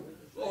 Lord.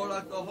 Lord,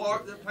 like the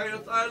hart that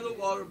panteth out of the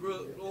water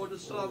brook, Lord, the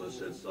psalmist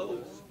said,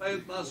 so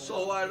panteth my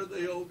soul out of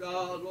thee, O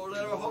God. Lord,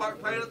 let our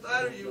heart panteth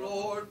out of you,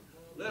 Lord.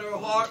 Let our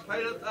heart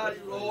panteth out of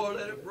you, Lord.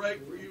 Let it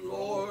break for you,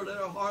 Lord. Let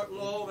our heart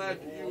long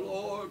after you,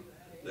 Lord.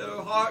 Let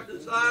our heart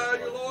desire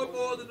you, Lord,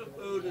 more than the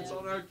food that's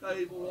on our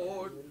table,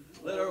 Lord.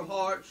 Let our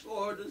hearts,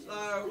 Lord,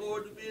 desire,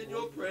 Lord, to be in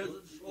your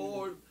presence,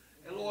 Lord.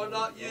 And, Lord,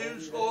 not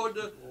use, Lord,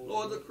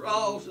 the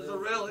cross as a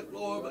relic,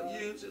 Lord,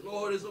 but use it,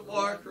 Lord, as a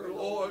marker,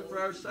 Lord, for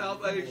our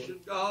salvation,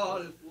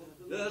 God. And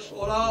let us,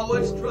 Lord,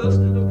 always trust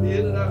and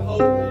depend and our hope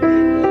in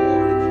you,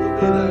 Lord, and you'll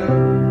be there.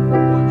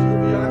 Lord,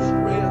 you'll be our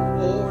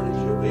strength, Lord, and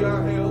you'll be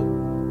our help,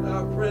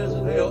 our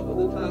present help in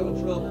the time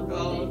of trouble,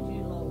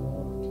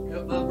 God.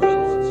 Help my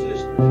brothers and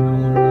sisters,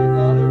 Lord,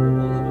 God, every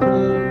one of them,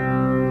 Lord.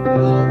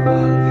 And all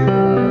God,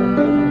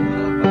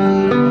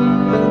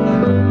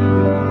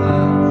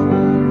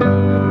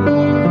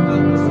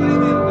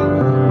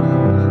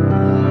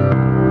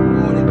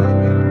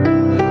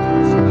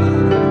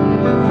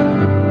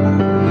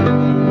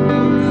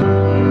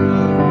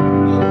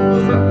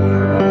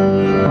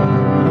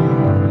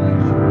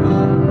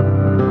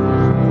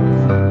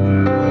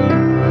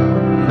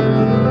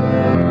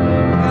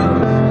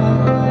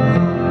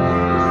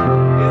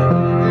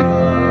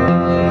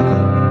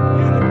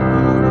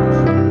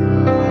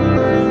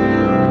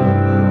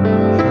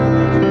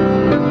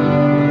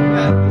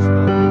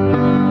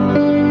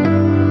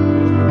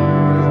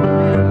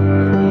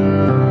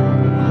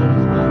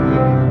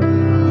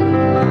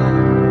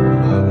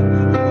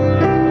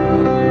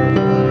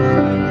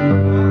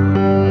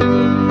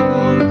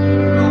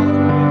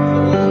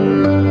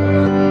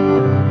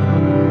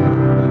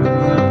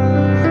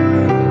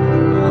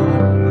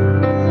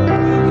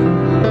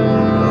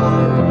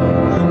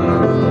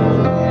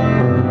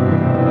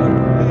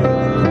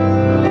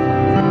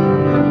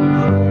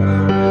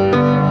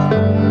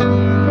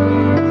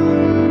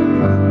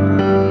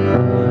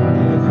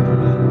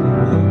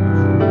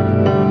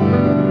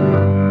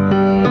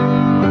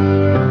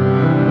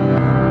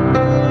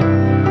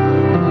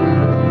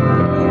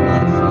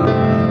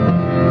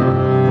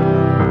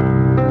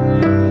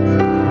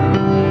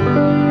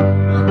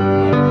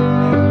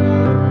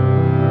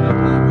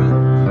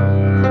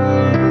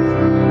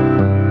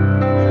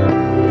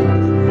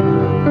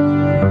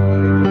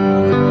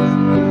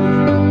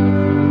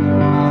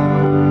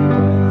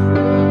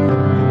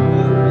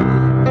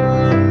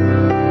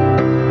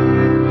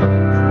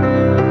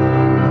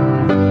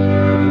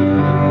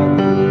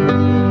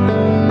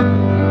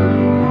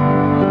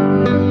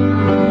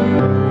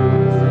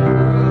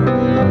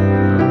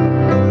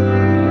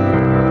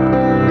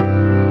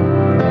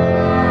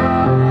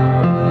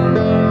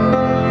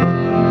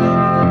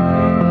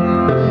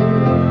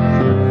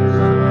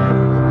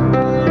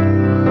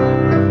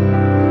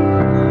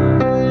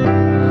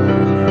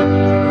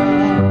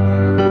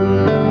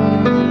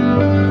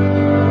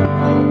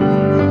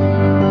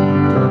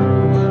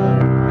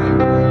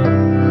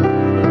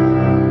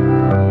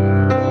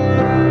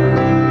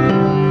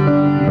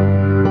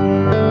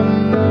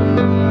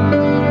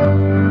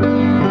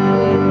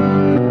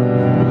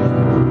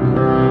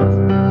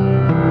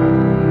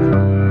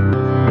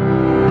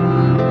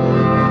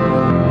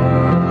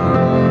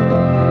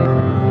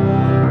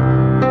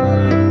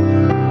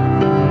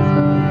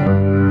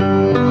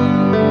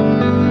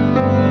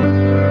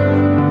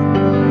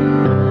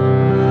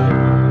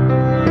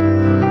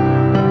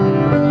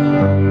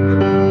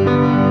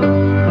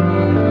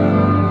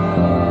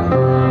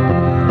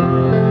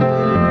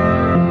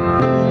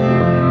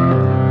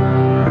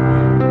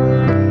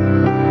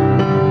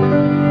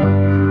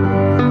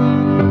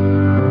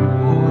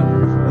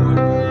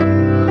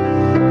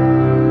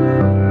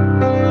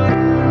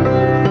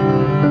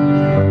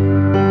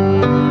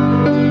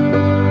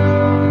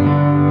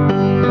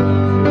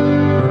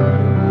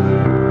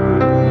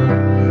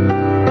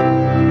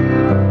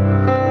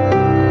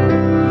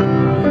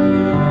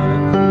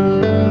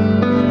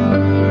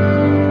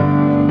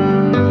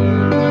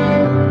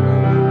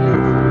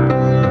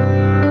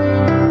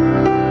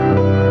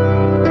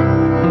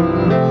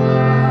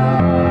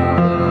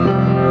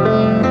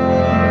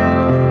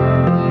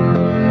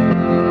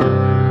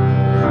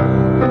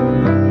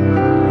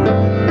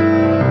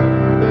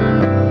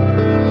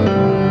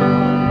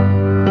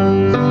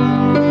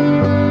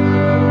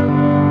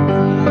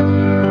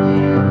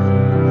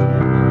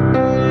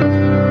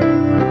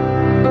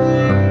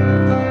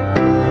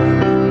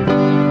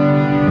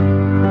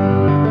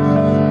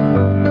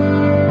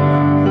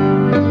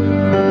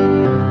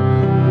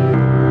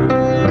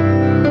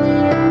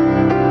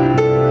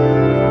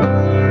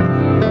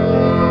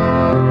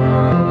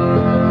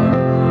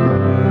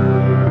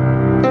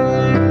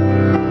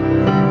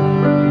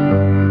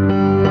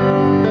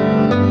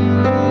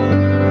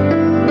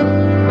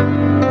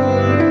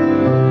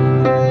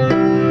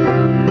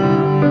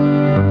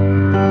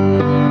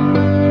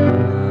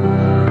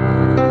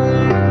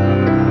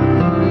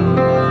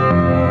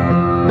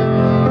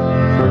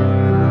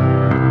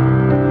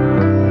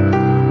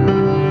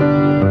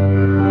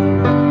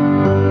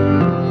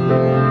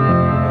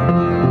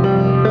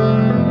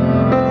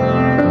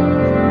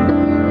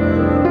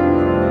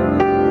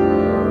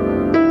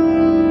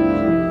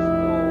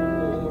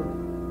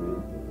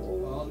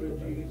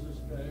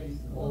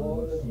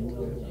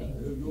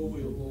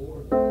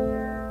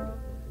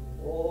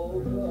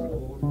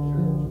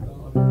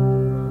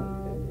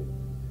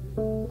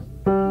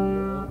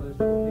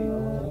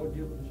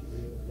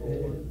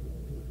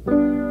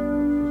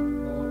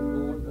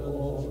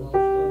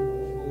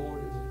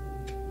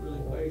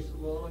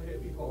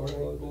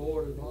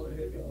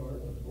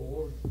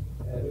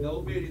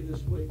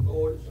 this week,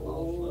 Lord, has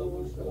lost loved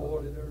ones,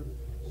 Lord, and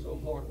they're so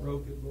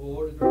heartbroken,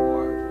 Lord, and their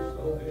hearts are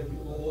so heavy,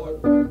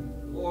 Lord.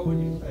 Lord, when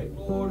you take,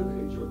 Lord,